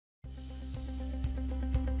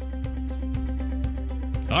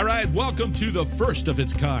All right, welcome to the first of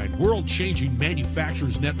its kind, world-changing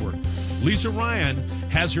manufacturers network. Lisa Ryan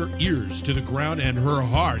has her ears to the ground and her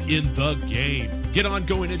heart in the game. Get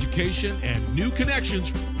ongoing education and new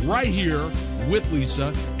connections right here with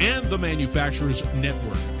Lisa and the Manufacturers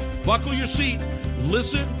Network. Buckle your seat,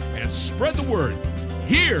 listen, and spread the word.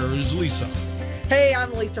 Here's Lisa. Hey,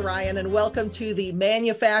 I'm Lisa Ryan, and welcome to the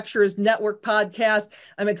Manufacturers Network podcast.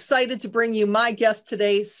 I'm excited to bring you my guest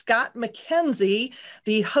today, Scott MacKenzie,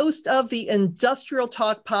 the host of the Industrial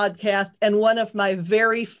Talk podcast and one of my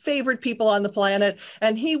very favorite people on the planet,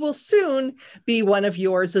 and he will soon be one of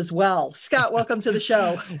yours as well. Scott, welcome to the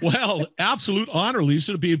show. Well, absolute honor,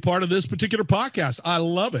 Lisa, to be a part of this particular podcast. I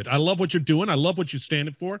love it. I love what you're doing. I love what you're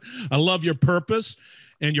standing for. I love your purpose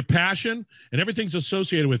and your passion and everything's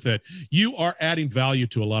associated with it. You are adding value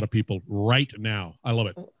to a lot of people right now. I love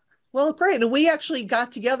it. Well, great. And we actually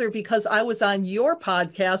got together because I was on your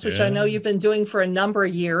podcast, which I know you've been doing for a number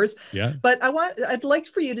of years. Yeah. But I'd like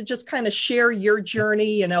for you to just kind of share your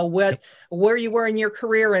journey, you know, where you were in your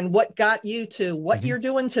career and what got you to what you're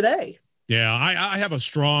doing today. Yeah, I have a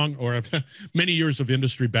strong or many years of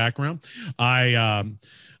industry background. I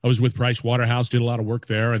was with Price Waterhouse, did a lot of work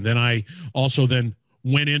there. And then I also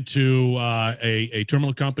went into a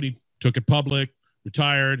terminal company, took it public,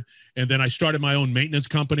 retired, and then I started my own maintenance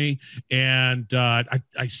company. And I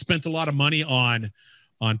spent a lot of money on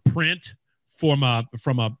print from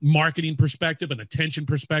a marketing perspective, an attention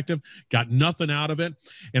perspective, got nothing out of it.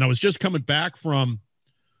 And I was just coming back from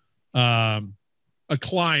a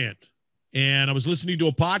client, and I was listening to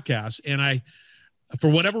a podcast, and for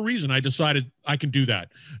whatever reason, I decided I can do that.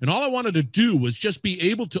 And all I wanted to do was just be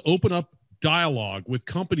able to open up dialogue with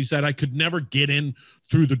companies that I could never get in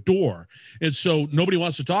through the door. And so nobody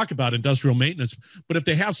wants to talk about industrial maintenance, but if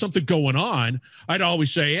they have something going on, I'd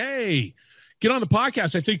always say, hey, get on the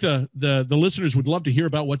podcast. I think the listeners would love to hear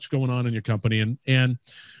about what's going on in your company. And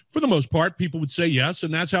for the most part, people would say yes.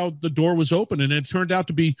 And that's how the door was open. And it turned out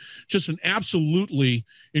to be just an absolutely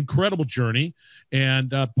incredible journey. And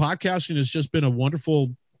podcasting has just been a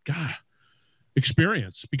wonderful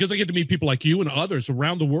experience because I get to meet people like you and others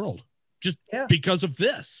around the world. Just because of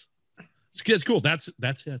this. It's cool. That's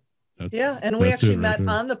it. And we actually met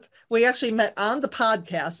on the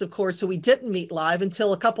podcast, of course, so we didn't meet live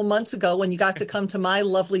until a couple months ago when you got to come to my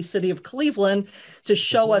lovely city of Cleveland to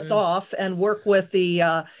show us off and work with the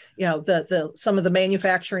some of the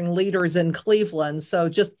manufacturing leaders in Cleveland. So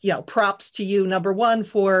just, props to you, number one,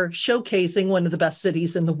 for showcasing one of the best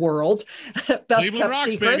cities in the world. Best Cleveland kept rocks,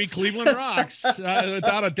 secrets. baby. Cleveland rocks,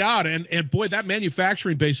 without a doubt. And boy, that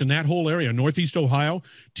manufacturing base in that whole area, Northeast Ohio,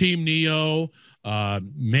 Team Neo,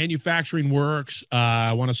 Manufacturing Works.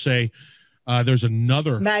 I want to say there's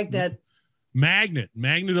another Magnet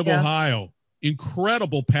of Ohio.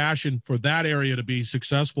 Incredible passion for that area to be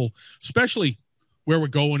successful, especially where we're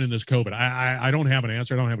going in this COVID. I don't have an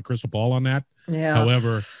answer. I don't have a crystal ball on that. Yeah.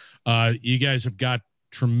 However, you guys have got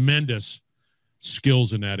tremendous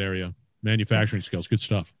skills in that area, manufacturing skills. Good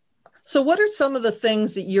stuff. So what are some of the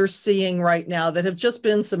things that you're seeing right now that have just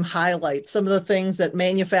been some highlights, some of the things that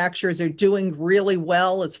manufacturers are doing really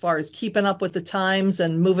well as far as keeping up with the times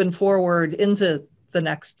and moving forward into the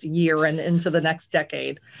next year and into the next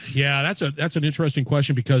decade? Yeah, that's an interesting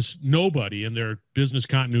question because nobody in their business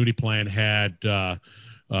continuity plan had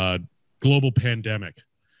global pandemic.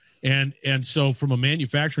 And so from a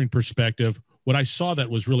manufacturing perspective, what I saw that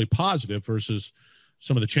was really positive versus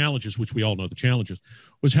some of the challenges, which we all know the challenges,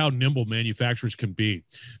 was how nimble manufacturers can be.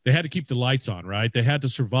 They had to keep the lights on, right? They had to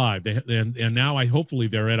survive. And now hopefully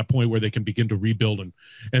they're at a point where they can begin to rebuild and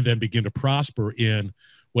then begin to prosper in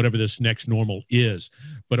whatever this next normal is.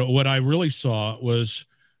 But what I really saw was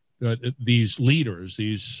these leaders,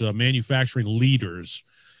 these manufacturing leaders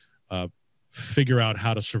figure out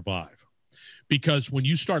how to survive. Because when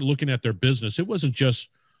you start looking at their business, it wasn't just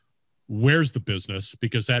where's the business,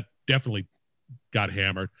 because that definitely got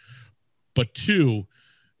hammered. But two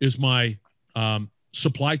is my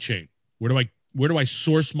supply chain. Where do I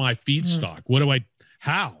source my feedstock?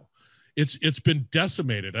 How? It's been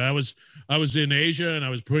decimated. I was in Asia and I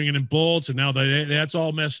was putting it in bolts, and now that's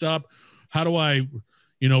all messed up. How do I,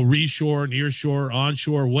 reshore, nearshore,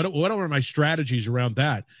 onshore? What are my strategies around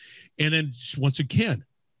that? And then once again,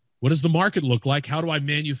 what does the market look like? How do I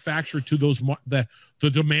manufacture to those the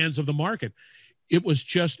demands of the market? It was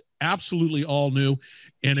just absolutely all new,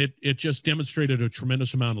 and it just demonstrated a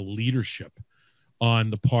tremendous amount of leadership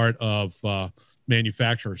on the part of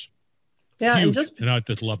manufacturers. Yeah, Huge, and I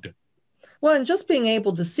just loved it. Well, and just being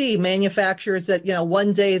able to see manufacturers that,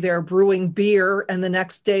 one day they're brewing beer and the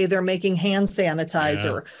next day they're making hand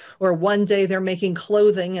sanitizer, or one day they're making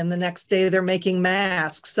clothing and the next day they're making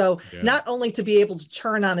masks. So not only to be able to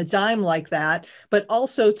turn on a dime like that, but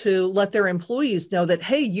also to let their employees know that,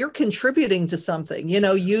 hey, you're contributing to something.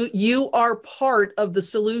 You are part of the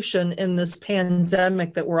solution in this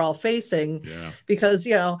pandemic that we're all facing. Because,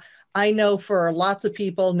 I know for lots of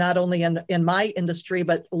people, not only in my industry,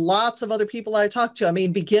 but lots of other people I talk to, I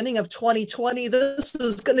mean, beginning of 2020, this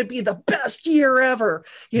was going to be the best year ever.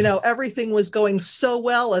 Everything was going so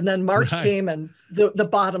well. And then March came and the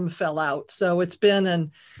bottom fell out. So it's been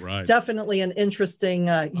definitely an interesting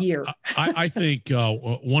year. I think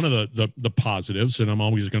one of the positives, and I'm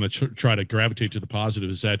always going to try to gravitate to the positive,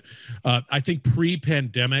 is that I think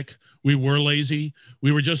pre-pandemic, we were lazy.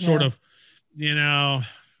 We were just sort of,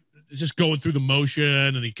 just going through the motion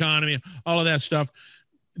and the economy, all of that stuff.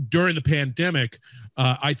 During the pandemic,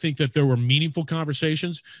 I think that there were meaningful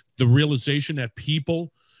conversations, the realization that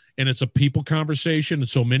people, and it's a people conversation, and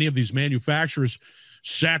so many of these manufacturers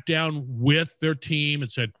sat down with their team and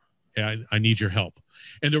said, hey, I need your help.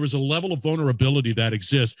 And there was a level of vulnerability that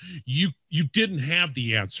exists. You didn't have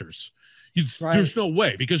the answers. There's no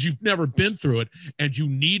way, because you've never been through it, and you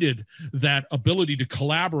needed that ability to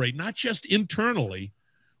collaborate, not just internally,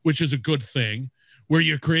 which is a good thing, where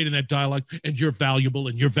you're creating that dialogue and you're valuable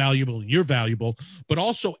and you're valuable and you're valuable, but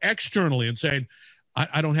also externally and saying,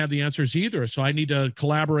 I don't have the answers either. So I need to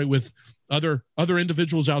collaborate with other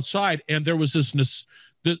individuals outside. And there was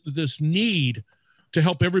this need to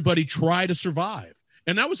help everybody try to survive.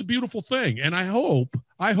 And that was a beautiful thing. And I hope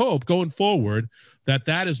going forward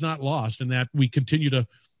that is not lost, and that we continue to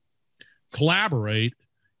collaborate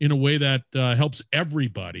in a way that helps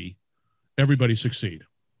everybody succeed.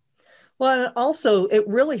 Well, and also it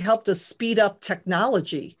really helped us speed up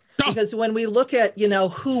technology, because when we look at,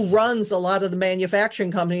 who runs a lot of the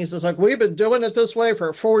manufacturing companies, it's like, we've been doing it this way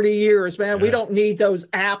for 40 years, man. We don't need those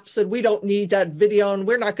apps, and we don't need that video, and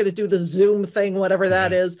we're not going to do the Zoom thing, whatever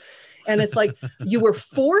that is. And it's like you were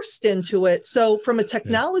forced into it. So from a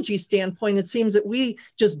technology standpoint, it seems that we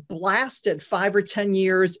just blasted 5 or 10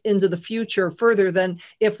 years into the future further than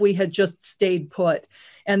if we had just stayed put.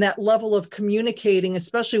 And that level of communicating,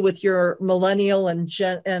 especially with your millennial and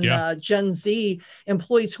Gen Z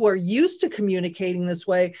employees who are used to communicating this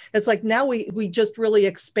way, it's like now we just really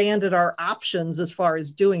expanded our options as far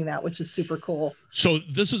as doing that, which is super cool. So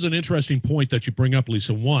this is an interesting point that you bring up,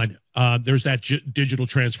 Lisa. One, there's that digital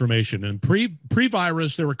transformation. And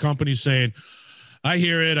pre-virus, there were companies saying, I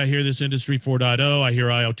hear it. I hear this Industry 4.0. I hear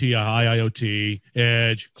IoT, IoT,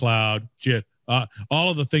 Edge, Cloud, JIT. All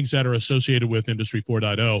of the things that are associated with Industry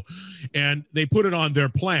 4.0, and they put it on their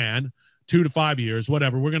plan, 2 to 5 years,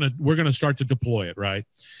 whatever. We're gonna start to deploy it, right?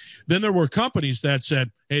 Then there were companies that said,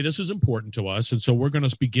 "Hey, this is important to us, and so we're going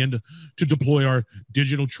to begin to deploy our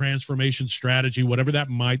digital transformation strategy, whatever that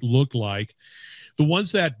might look like." The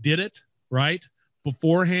ones that did it right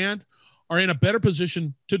beforehand are in a better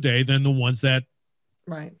position today than the ones that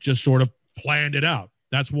just sort of planned it out.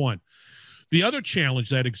 That's one. The other challenge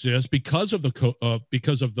that exists because of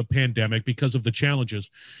the pandemic, because of the challenges,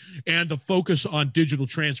 and the focus on digital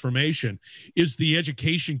transformation is the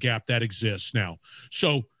education gap that exists now.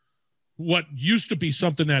 So what used to be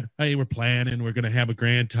something that, hey, we're planning, we're going to have a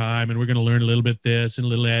grand time, and we're going to learn a little bit this and a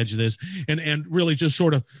little edge of this, and really just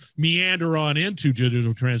sort of meander on into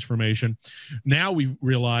digital transformation. Now we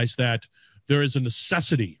realize that there is a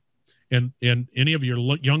necessity, and any of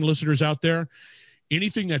your young listeners out there,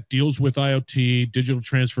 anything that deals with IoT, digital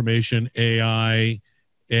transformation, AI,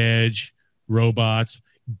 edge, robots,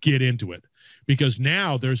 get into it. Because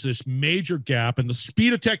now there's this major gap, and the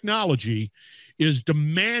speed of technology is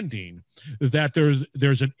demanding that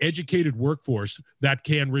there's an educated workforce that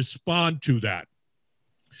can respond to that.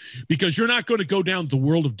 Because you're not going to go down the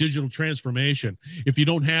world of digital transformation if you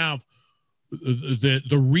don't have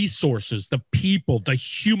the resources, the people, the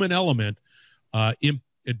human element in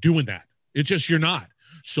doing that. It's just, you're not.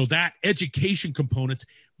 So that education component's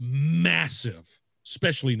massive,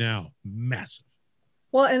 especially now, massive.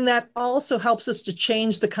 Well, and that also helps us to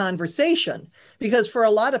change the conversation, because for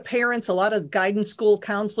a lot of parents, a lot of guidance school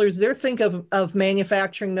counselors, they're thinking of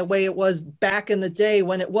manufacturing the way it was back in the day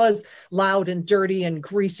when it was loud and dirty and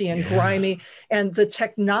greasy and grimy, and the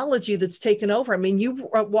technology that's taken over. I mean, you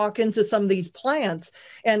walk into some of these plants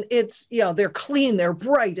and it's, they're clean, they're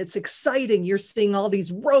bright, it's exciting. You're seeing all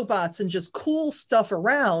these robots and just cool stuff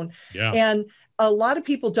around. And a lot of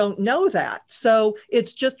people don't know that. So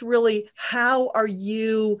it's just really, how are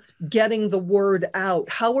you getting the word out?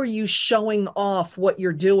 How are you showing off what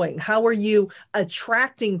you're doing? How are you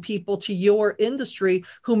attracting people to your industry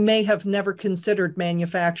who may have never considered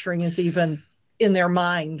manufacturing as even in their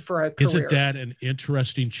mind for a career? Isn't that an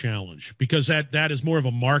interesting challenge? Because that is more of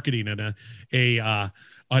a marketing and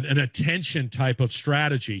an attention type of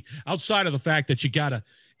strategy, outside of the fact that you got to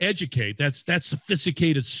educate. That's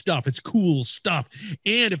sophisticated stuff. It's cool stuff.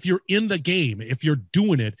 And if you're in the game, if you're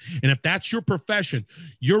doing it, and if that's your profession,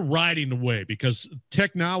 you're riding the wave, because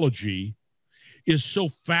technology is so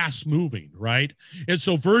fast moving, right? And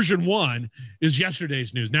so version 1 is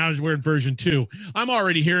yesterday's news. Now we're in version 2. I'm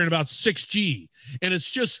already hearing about 6G, and it's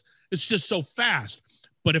just so fast.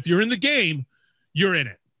 But if you're in the game, you're in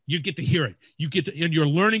it. You get to hear it. You get to, and your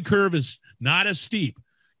learning curve is not as steep.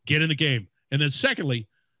 Get in the game. And then secondly,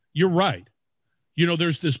 you're right. You know,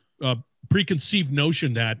 there's this preconceived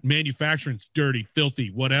notion that manufacturing's dirty,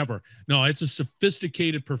 filthy, whatever. No, it's a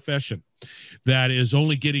sophisticated profession that is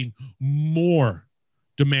only getting more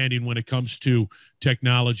demanding when it comes to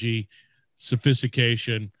technology,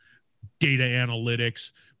 sophistication, data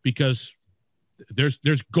analytics, because there's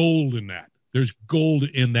gold in that. There's gold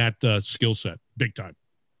in that skill set, big time.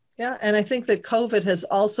 Yeah, and I think that COVID has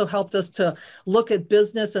also helped us to look at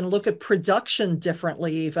business and look at production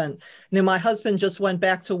differently even. You know, my husband just went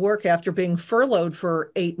back to work after being furloughed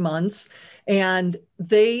for 8 months, and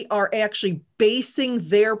they are actually basing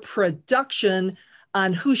their production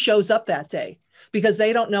on who shows up that day, because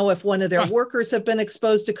they don't know if one of their workers have been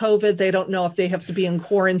exposed to COVID. They don't know if they have to be in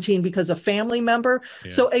quarantine because of family member.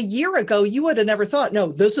 Yeah. So a year ago, you would have never thought,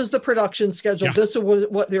 no, this is the production schedule. Yeah. This is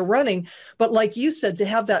what they're running. But like you said, to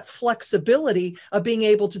have that flexibility of being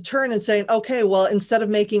able to turn and saying, okay, well, instead of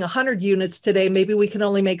making 100 units today, maybe we can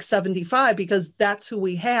only make 75 because that's who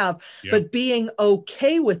we have. Yeah. But being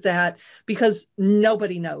okay with that, because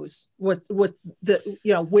nobody knows what the,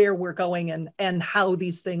 you know, where we're going and how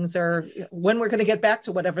these things are, when we're going to get back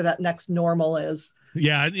to whatever that next normal is.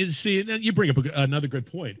 Yeah. See, you bring up another good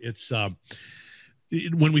point. It's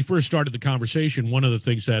when we first started the conversation, one of the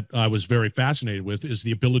things that I was very fascinated with is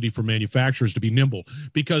the ability for manufacturers to be nimble,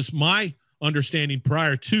 because my understanding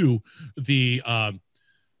prior to the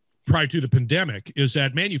pandemic is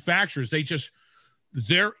that manufacturers,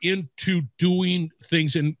 they're into doing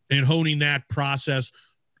things and honing that process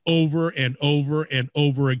over and over and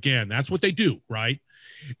over again. That's what they do, right?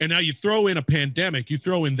 And now you throw in a pandemic, you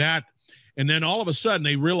throw in that, and then all of a sudden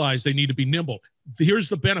they realize they need to be nimble. Here's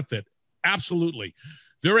the benefit. Absolutely.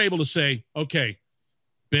 They're able to say, okay,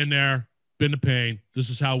 been there, been the pain. This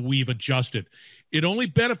is how we've adjusted. It only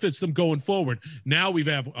benefits them going forward. Now we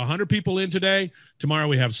have 100 people in today. Tomorrow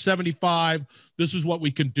we have 75. This is what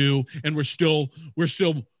we can do. And we're still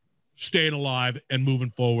staying alive and moving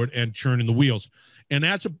forward and churning the wheels. And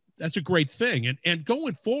that's a great thing. And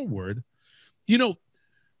going forward, you know,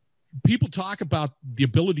 people talk about the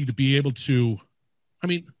ability to be able to, I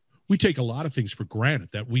mean, we take a lot of things for granted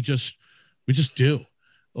that we just do.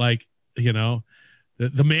 Like, you know,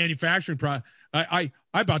 the manufacturing product. I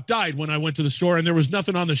about died when I went to the store and there was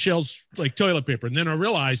nothing on the shelves like toilet paper. And then I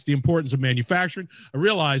realized the importance of manufacturing. I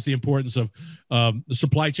realized the importance of the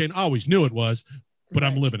supply chain. I always knew it was, but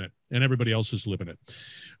I'm living it and everybody else is living it.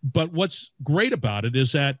 But what's great about it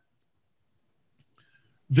is that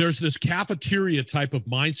there's this cafeteria type of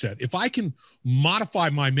mindset. If I can modify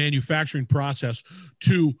my manufacturing process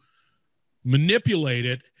to manipulate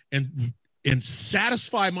it and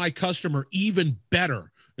satisfy my customer even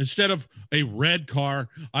better, instead of a red car,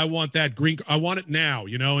 I want that green. I want it now,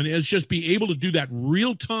 you know, and it's just be able to do that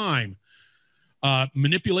real time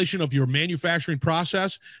manipulation of your manufacturing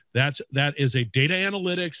process. That is a data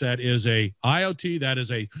analytics. That is a IoT. That is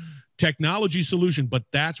a technology solution. But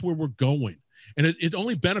that's where we're going. And it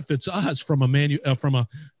only benefits us from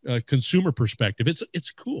a consumer perspective.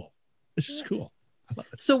 It's cool. This is cool. I love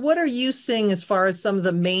it. So what are you seeing as far as some of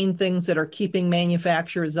the main things that are keeping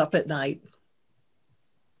manufacturers up at night?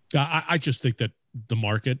 I just think that the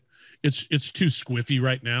market, it's too squiffy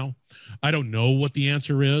right now. I don't know what the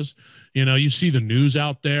answer is. You know, you see the news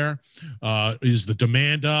out there. Is the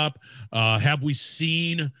demand up? Have we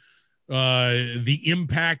seen the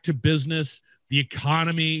impact to business, the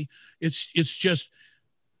economy? It's just,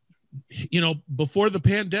 you know, before the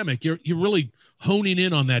pandemic, you're really honing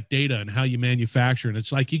in on that data and how you manufacture. And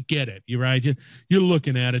it's like, you get it. You're right. You're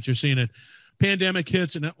looking at it. You're seeing it. Pandemic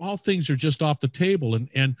hits and all things are just off the table.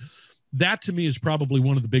 And that to me is probably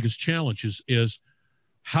one of the biggest challenges is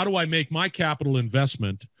how do I make my capital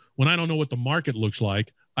investment when I don't know what the market looks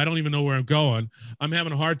like? I don't even know where I'm going. I'm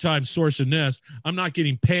having a hard time sourcing this. I'm not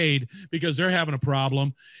getting paid because they're having a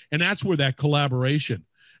problem. And that's where that collaboration,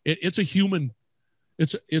 it's a human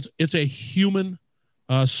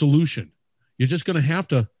solution. You're just going to have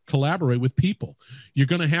to collaborate with people. You're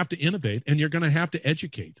going to have to innovate, and you're going to have to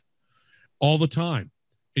educate all the time.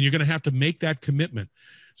 And you're going to have to make that commitment.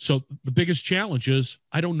 So the biggest challenge is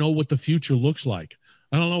I don't know what the future looks like.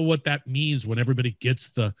 I don't know what that means when everybody gets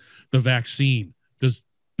the vaccine. Does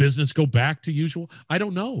business go back to usual? I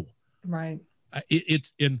don't know. Right.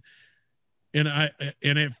 It's in, and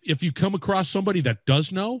if you come across somebody that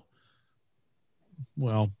does know,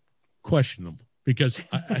 well, question them, because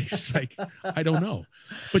it's like, I don't know.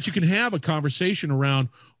 But you can have a conversation around,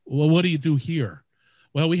 well, what do you do here?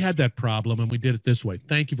 Well, we had that problem and we did it this way.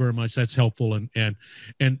 Thank you very much. That's helpful. And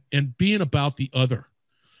being about the other.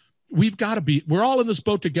 We're all in this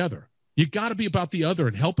boat together. You got to be about the other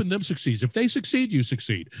and helping them succeed. If they succeed, you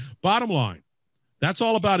succeed. Bottom line, that's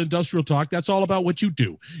all about Industrial Talk. That's all about what you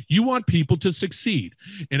do. You want people to succeed.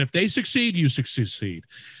 And if they succeed, you succeed.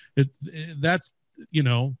 That's, you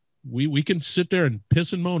know, we can sit there and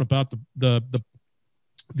piss and moan about the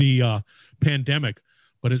pandemic,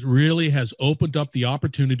 but it really has opened up the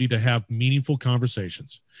opportunity to have meaningful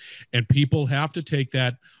conversations. And people have to take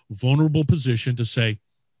that vulnerable position to say,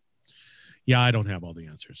 yeah, I don't have all the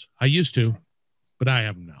answers. I used to, but I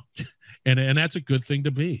have them now. and that's a good thing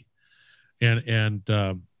to be. And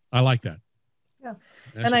I like that. Yeah.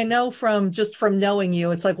 And I know from knowing you,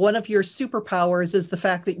 it's like one of your superpowers is the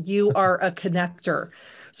fact that you are a connector.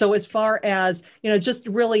 So as far as, you know, just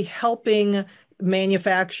really helping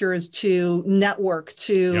manufacturers to network,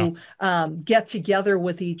 to get together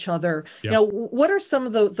with each other. You know, what are some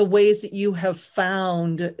of the ways that you have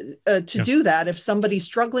found to do that? If somebody's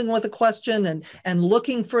struggling with a question and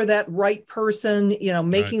looking for that right person, you know,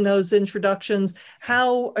 making those introductions,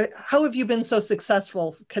 how have you been so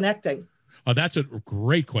successful connecting? That's a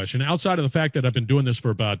great question. Outside of the fact that I've been doing this for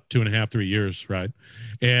about 2.5, 3 years, right?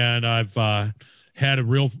 And I've had a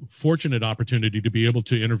real fortunate opportunity to be able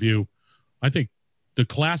to interview, I think the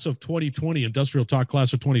class of 2020, Industrial Talk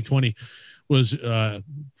class of 2020, was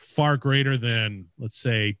far greater than, let's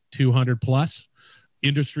say, 200 plus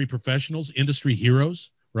industry professionals, industry heroes,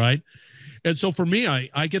 right? And so for me,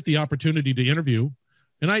 I get the opportunity to interview,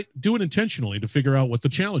 and I do it intentionally to figure out what the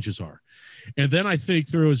challenges are. And then I think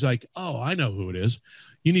through is like, oh, I know who it is.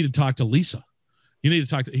 You need to talk to Lisa. You need to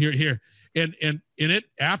talk to here. And in it,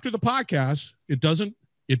 after the podcast, it doesn't,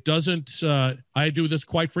 I do this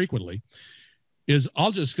quite frequently, is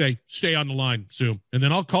I'll just say, stay on the line, Zoom. And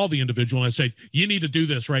then I'll call the individual and I say, you need to do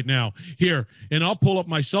this right now here. And I'll pull up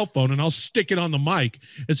my cell phone and I'll stick it on the mic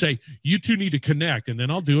and say, you two need to connect. And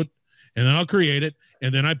then I'll do it. And then I'll create it.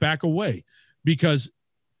 And then I back away. Because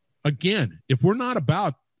again, if we're not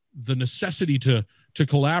about the necessity to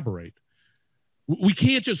collaborate, we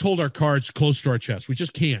can't just hold our cards close to our chest. We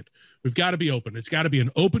just can't. We've got to be open. It's got to be an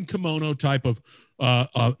open kimono type of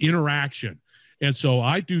interaction. And so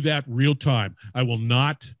I do that real time. I will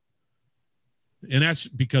not, and that's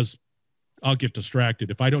because I'll get distracted.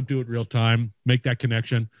 If I don't do it real time, make that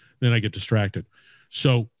connection, then I get distracted.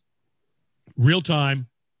 So real time,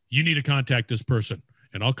 you need to contact this person,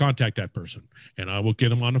 and I'll contact that person, and I will get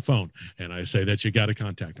them on the phone, and I say that you got to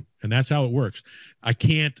contact them. And that's how it works. I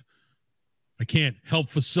can't help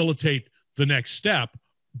facilitate the next step,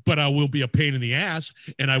 but I will be a pain in the ass,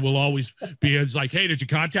 and I will always be as like, hey, did you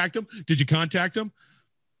contact him? Did you contact him?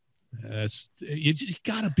 You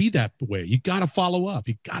got to be that way. You got to follow up.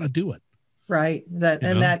 You got to do it. Right.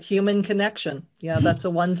 That human connection. Yeah, that's the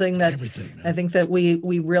one thing that I think that we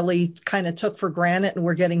really kind of took for granted, and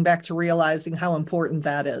we're getting back to realizing how important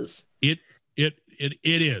that is. It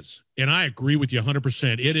is. And I agree with you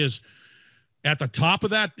 100%. It is at the top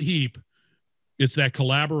of that heap. It's that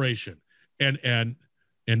collaboration and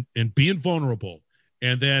being vulnerable,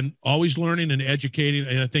 and then always learning and educating.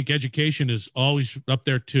 And I think education is always up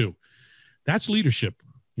there too. That's leadership,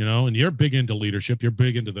 you know, and you're big into leadership. You're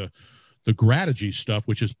big into the strategy stuff,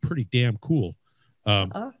 which is pretty damn cool.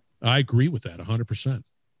 I agree with that 100%.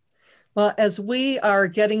 Well, as we are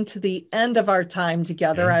getting to the end of our time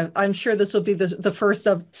together, I'm sure this will be the first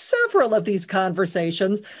of several of these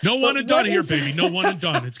conversations. No one and done here, baby. No one and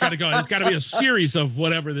done. It's got to go. It's got to be a series of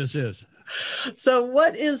whatever this is. So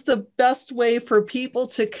what is the best way for people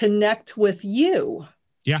to connect with you?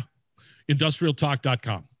 Yeah.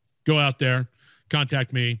 Industrialtalk.com. Go out there,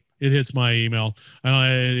 contact me. It hits my email.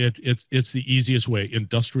 It's the easiest way,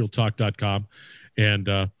 industrialtalk.com.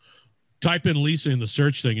 And type in Lisa in the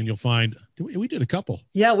search thing, and you'll find we did a couple.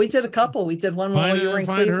 Yeah, we did a couple. We did one while you were in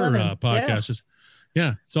Cleveland. Her podcasts.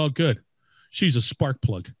 Yeah, it's all good. she's a spark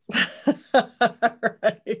plug.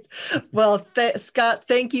 Right. Well, Scott,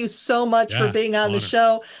 thank you so much for being on the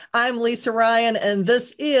show. I'm Lisa Ryan, and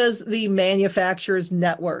this is the Manufacturers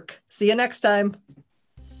Network. See you next time.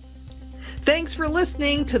 Thanks for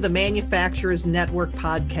listening to the Manufacturers Network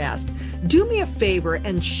podcast. Do me a favor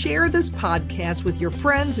and share this podcast with your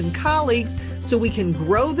friends and colleagues so we can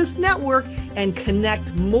grow this network and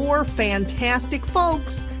connect more fantastic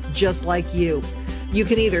folks just like you. You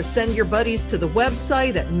can either send your buddies to the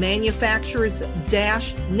website at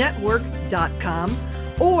manufacturers-network.com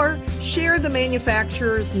or share the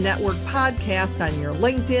Manufacturers Network podcast on your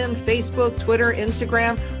LinkedIn, Facebook, Twitter,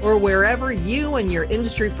 Instagram, or wherever you and your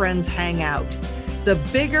industry friends hang out. The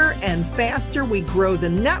bigger and faster we grow the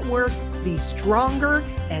network, the stronger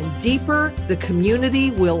and deeper the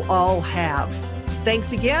community we'll all have.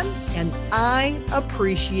 Thanks again, and I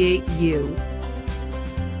appreciate you.